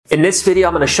In this video,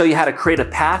 I'm going to show you how to create a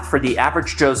path for the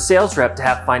average Joe sales rep to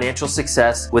have financial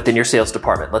success within your sales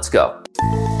department. Let's go.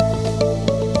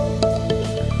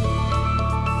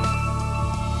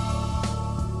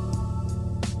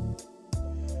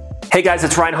 Hey guys,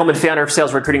 it's Ryan Holman, founder of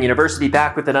Sales Recruiting University,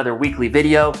 back with another weekly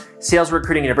video. Sales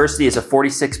Recruiting University is a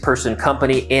 46-person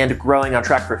company and growing, on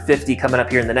track for 50 coming up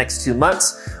here in the next 2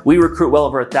 months. We recruit well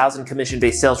over 1,000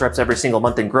 commission-based sales reps every single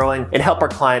month and growing, and help our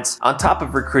clients on top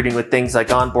of recruiting with things like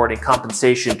onboarding,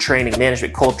 compensation, training,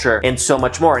 management, culture, and so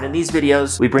much more. And in these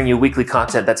videos, we bring you weekly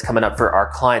content that's coming up for our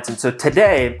clients. And so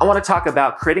today, I want to talk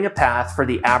about creating a path for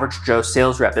the average Joe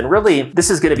sales rep. And really, this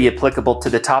is going to be applicable to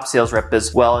the top sales rep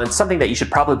as well, and it's something that you should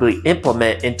probably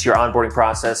implement into your onboarding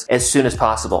process as soon as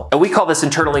possible. And we call this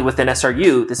internally within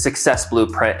SRU the success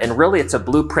blueprint. And really, it's a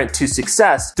blueprint to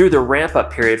success through the ramp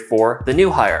up period for the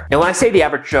new hire. Now, when I say the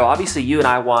average Joe, obviously you and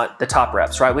I want the top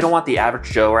reps, right? We don't want the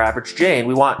average Joe or average Jane.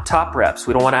 We want top reps.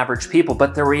 We don't want average people.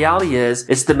 But the reality is,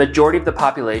 it's the majority of the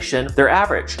population, they're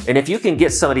average. And if you can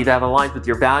get somebody that aligns with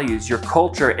your values, your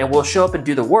culture, and will show up and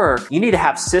do the work, you need to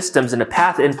have systems and a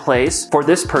path in place for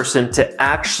this person to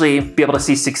actually be able to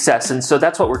see success. And so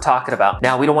that's what we're talking about.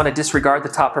 Now, we don't want to disregard the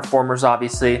top performers,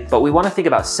 obviously, but we want to think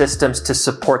about systems to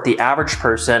support the average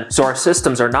person. So our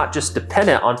systems are not just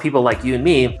dependent on people like you and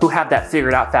me who have that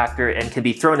figured out factor and can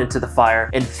be thrown into the fire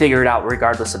and figure it out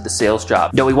regardless of the sales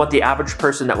job. No, we want the average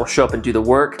person that will show up and do the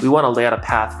work. We want to lay out a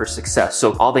path for success.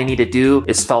 So all they need to do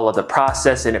is follow the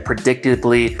process, and it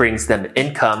predictably brings them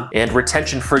income and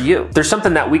retention for you. There's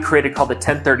something that we created called the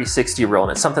 10-30-60 rule,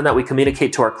 and it's something that we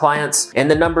communicate to our clients.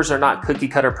 And the numbers are not cookie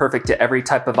cutter perfect to every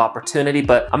type of opportunity,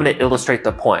 but I'm going to illustrate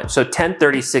the point. So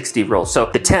 10-30-60 rule. So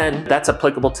the 10, that's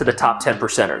applicable to the top 10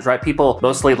 percenters, right? People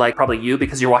mostly like probably you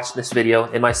because you're watching this video,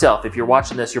 and myself. If you're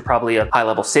watching this, you're probably a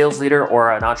high-level sales leader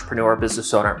or an entrepreneur or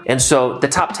business owner. And so the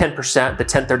top 10%, the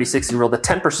 10-30-60 rule, the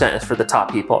 10% is for the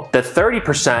top people. The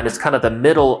 30% is kind of the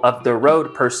middle of the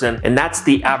road person, and that's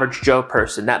the average Joe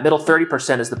person. That middle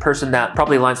 30% is the person that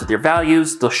probably aligns with your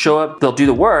values. They'll show up, they'll do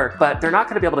the work, but they're not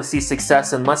going to be able to see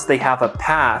success unless they have a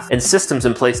path and systems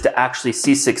in place to actually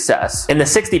see success. And the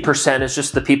 60% is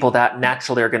just the people that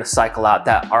naturally are going to cycle out,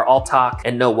 that are all talk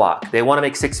and no walk. They want to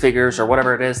make six figures or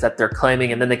whatever it is that they're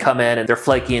claiming, and then they come in and they're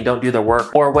flaky and don't do their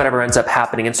work, or whatever ends up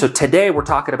happening. And so today we're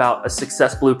talking about a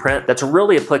success blueprint that's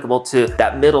really applicable to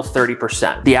that middle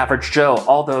 30%, the average Joe.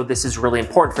 Although this is really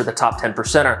important for the top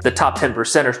 10%er, the top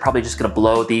 10%er is probably just going to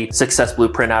blow the success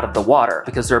blueprint out of the water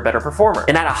because they're a better performer.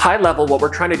 And at a high level, what we're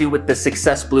trying to do with the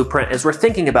success blueprint is we're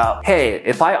thinking about, hey,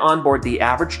 if I onboard the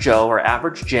average Joe or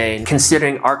average Jane,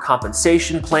 considering our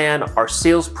compensation plan, our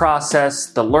sales process,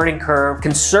 the learning curve,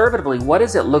 conservatively, what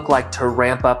does it look like to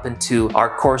ramp up into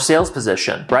our core sales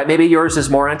position, right? Maybe yours is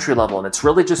more entry level and it's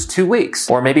really just 2 weeks,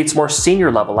 or maybe it's more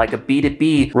senior level, like a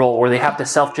B2B role where they have to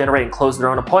self-generate and close their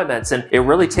own appointments. And it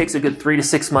really takes a good 3 to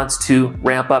 6 months to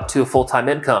ramp up to a full-time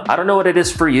income. I don't know what it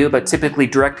is for you, but typically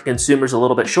direct to consumer is a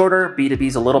little bit shorter, B2B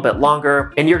is a little bit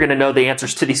longer, and you're going to know the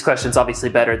answers to these questions obviously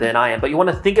better than I am. But you want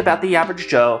to think about the average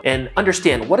Joe and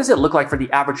understand, what does it look like for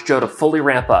the average Joe to fully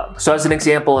ramp up? So as an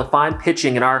example, if I'm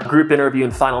pitching in our group interview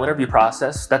and final interview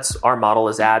process, that's our model,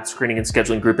 is ad screening and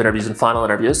scheduling group interviews and final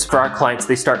interviews. For our clients,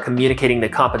 they start communicating the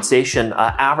compensation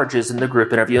averages in the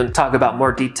group interview and talk about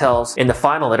more details in the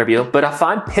final interview. But if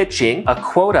I'm pitching a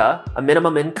quota, a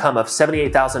minimum income of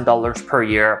 $78,000 per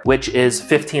year, which is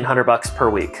 $1,500 per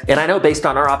week. And I know based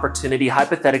on our opportunity,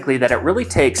 hypothetically, that it really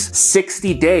takes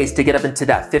 60 days to get up into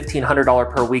that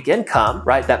 $1,500 per week income,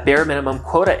 right? That bare minimum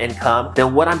quota income.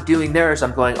 Then what I'm doing there is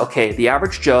I'm going, okay, the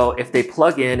average Joe, if they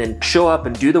plug in and show up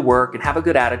and do the work and have a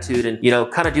good attitude and,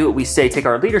 kind of do what we say, take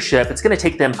our leadership, it's going to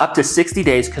take them up to 60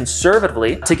 days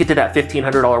conservatively to get to that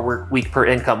 $1,500 work week per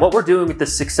income. What we're doing with the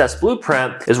success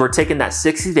blueprint is we're taking that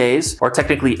 60 days, or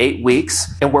technically 8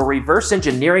 weeks, and we're reverse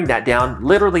engineering that down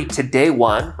literally to day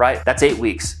one, right? That's 8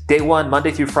 weeks. Day one,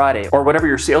 Monday through Friday, or whatever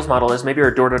your sales model is. Maybe you're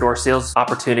a door-to-door sales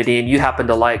opportunity and you happen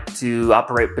to like to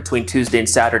operate between Tuesday and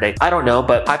Saturday. I don't know,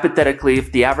 but hypothetically,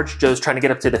 if the average Joe's trying to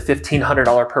get up to the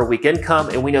 $1,500 per week income,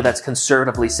 and we know that's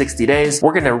conservatively 60 days,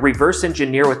 we're going to reverse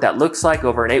engineer what that looks like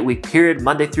over an 8-week period,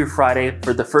 Monday through Friday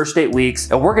for the first 8 weeks.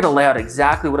 And we're going to lay out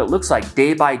exactly what it looks like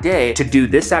day by day to do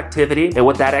this activity, and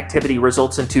what that activity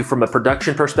results into from a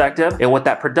production perspective, and what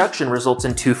that production results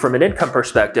into from an income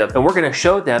perspective. And we're going to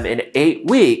show them in 8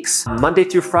 weeks, Monday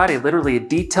through Friday, literally a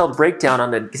detailed breakdown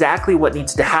on exactly what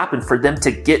needs to happen for them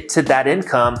to get to that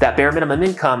income, that bare minimum minimum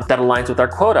income that aligns with our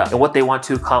quota and what they want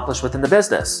to accomplish within the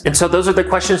business. And so those are the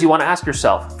questions you want to ask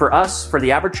yourself. For us, for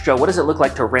the average Joe, what does it look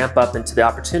like to ramp up into the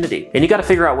opportunity? And you got to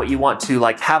figure out what you want to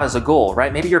have as a goal,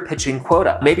 right? Maybe you're pitching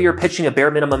quota. Maybe you're pitching a bare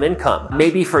minimum income.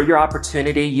 Maybe for your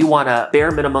opportunity, you want a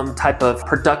bare minimum type of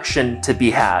production to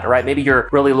be had, right? Maybe you're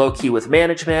really low key with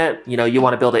management. You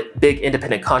want to build a big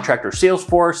independent contractor sales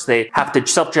force. They have to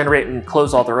self-generate and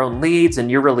close all their own leads,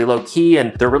 and you're really low key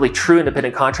and they're really true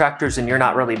independent contractors and you're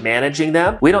not really managing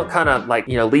them. We don't kind of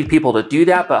lead people to do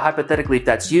that, but hypothetically, if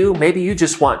that's you, maybe you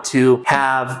just want to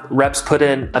have reps put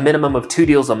in a minimum of 2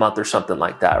 deals a month or something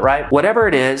like that, right? Whatever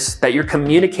it is that you're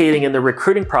communicating in the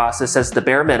recruiting process as the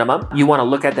bare minimum, you want to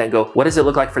look at that and go, what does it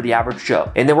look like for the average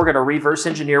Joe? And then we're going to reverse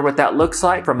engineer what that looks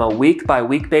like from a week by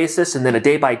week basis and then a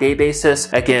day by day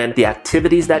basis. Again, the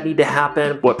activities that need to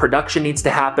happen, what production needs to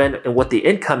happen, and what the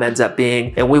income ends up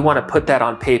being. And we want to put that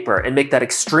on paper and make that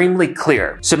extremely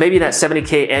clear. So maybe that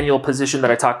 $70K annual position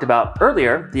that I talked about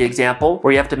earlier, the example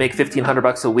where you have to make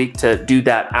 $1,500 a week to do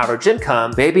that average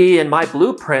income, maybe in my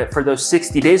blueprint for those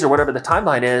 60 days or whatever the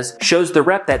timeline is, shows the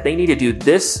rep that they need to do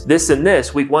this, this, and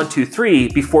this week 1, 2, 3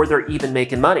 before they're even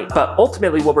making money. But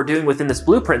ultimately what we're doing within this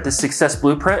blueprint, this success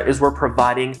blueprint, is we're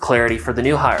providing clarity for the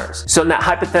new hires. So in that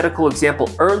hypothetical example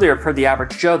earlier for the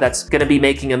average Joe that's going to be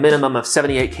making a minimum of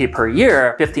 $78K per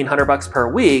year, $1,500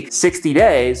 per week, 60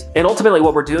 days. And ultimately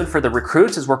what we're doing for the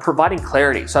recruits is we're providing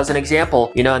clarity. So as an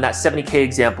example, in that $70K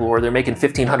example where they're making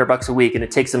 $1,500 a week and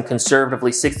it takes them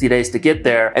conservatively 60 days to get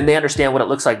there, and they understand what it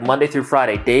looks like Monday through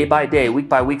Friday, day by day, week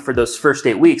by week for those first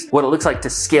 8 weeks, what it looks like to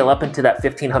scale up into that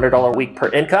 $1,500 a week per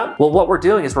income. Well, what we're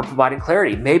doing is we're providing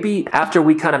clarity. Maybe after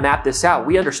we kind of map this out,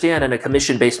 we understand in a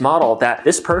commission-based model that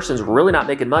this person's really not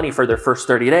making money for their first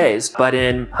 30 days, but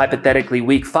in hypothetically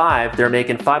week 5, they're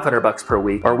making $500 per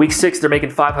week, or week 6, they're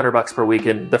making $500 per week,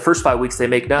 and the first 5 weeks they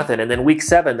make nothing, and then week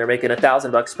 7, they're making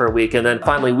 $1,000 per week, and then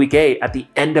finally week 8, at the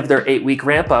end of their 8-week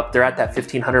ramp up, they're at that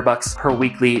 $1,500 per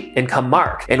weekly income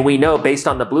mark. And we know based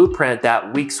on the blueprint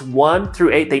that weeks 1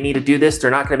 through 8, they need to do this.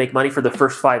 They're not going to make money for the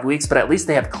first 5 weeks, but at least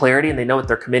they have clarity and they know what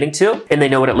they're committing to, and they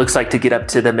know what it looks like to get up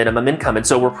to the minimum income. And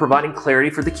so we're providing clarity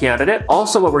for the candidate.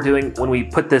 Also, what we're doing when we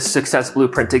put this success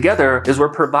blueprint together is we're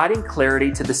providing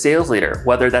clarity to the sales leader,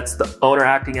 whether that's the owner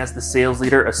acting as the sales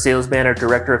leader, a sales manager,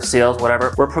 director of sales,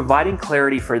 whatever. We're providing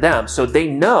clarity for them so they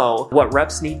know what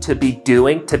reps need to be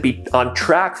doing to be on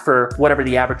track for whatever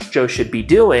the average Joe should be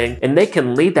doing, and they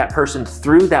can lead that person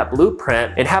through that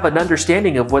blueprint and have an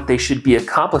understanding of what they should be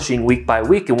accomplishing week by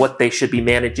week and what they should be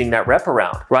managing that rep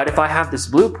around, right? If I have this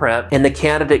blueprint and the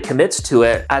candidate commits to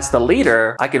it as the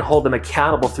leader, I can hold them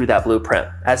accountable through that blueprint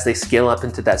as they scale up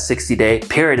into that 60-day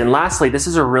period. And lastly, this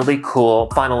is a really cool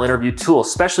final interview tool,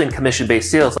 especially in commission-based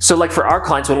sales. So like for our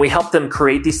clients, when we help them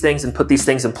create these things and put these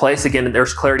things in place, again,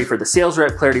 there's clarity for the sales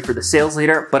rep, clarity for the sales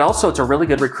leader, but also it's a really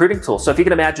good recruiting tool. So if you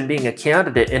can imagine being a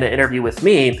candidate in an interview with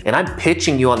me and I'm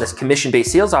pitching you on this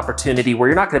commission-based sales opportunity where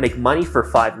you're not going to make money for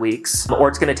 5 weeks, or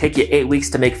it's going to take you 8 weeks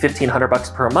to make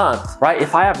 $1,500 per month, right?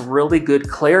 If I have really good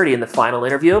clarity in the final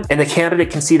interview and the candidate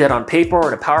can see that on paper or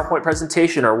in a PowerPoint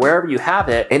presentation or wherever you have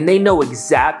it, and they know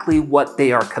exactly what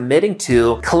they are committing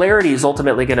to, clarity is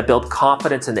ultimately going to build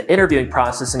confidence in the interviewing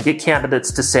process and get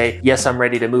candidates to say, yes, I'm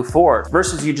ready to move forward,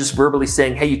 versus you just verbally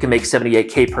saying, hey, you can make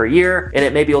 $78K per year, and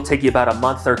it maybe will take you about a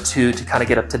month or 2 to kind of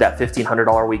get up to that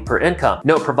 $1,500 a week per income.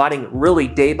 No, providing really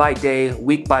day by day,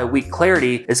 week by week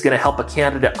clarity is going to help a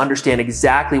candidate understand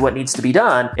exactly what needs to be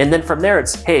done. And then from there,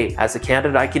 it's, hey, as a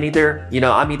candidate, I can either,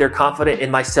 I'm either confident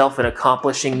in myself in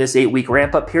accomplishing this 8-week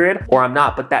ramp up period, or I'm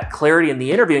not. But that clarity in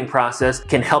the interviewing process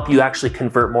can help you actually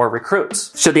convert more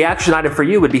recruits. So the action item for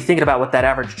you would be thinking about what that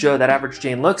average Joe, that average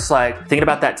Jane looks like, thinking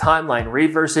about that timeline,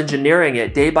 reverse engineering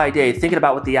it day by day, thinking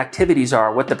about what the activities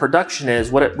are, what the production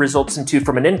is, what it results into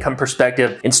from an income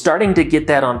perspective, and starting to get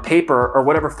that on paper or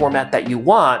whatever format that you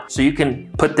want so you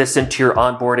can put this into your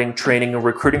onboarding, training, and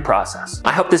recruiting process.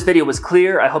 I hope this video was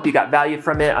clear. I hope you got value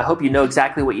from it. I hope you know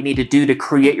exactly what you need to do to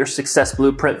create your success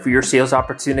blueprint for your sales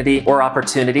opportunity or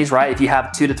opportunities, right? If you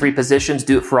have 2 to 3 positions,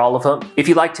 do it for all of them. If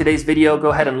you liked today's video, go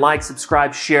ahead and like,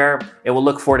 subscribe, share, and we'll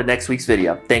look forward to next week's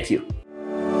video. Thank you.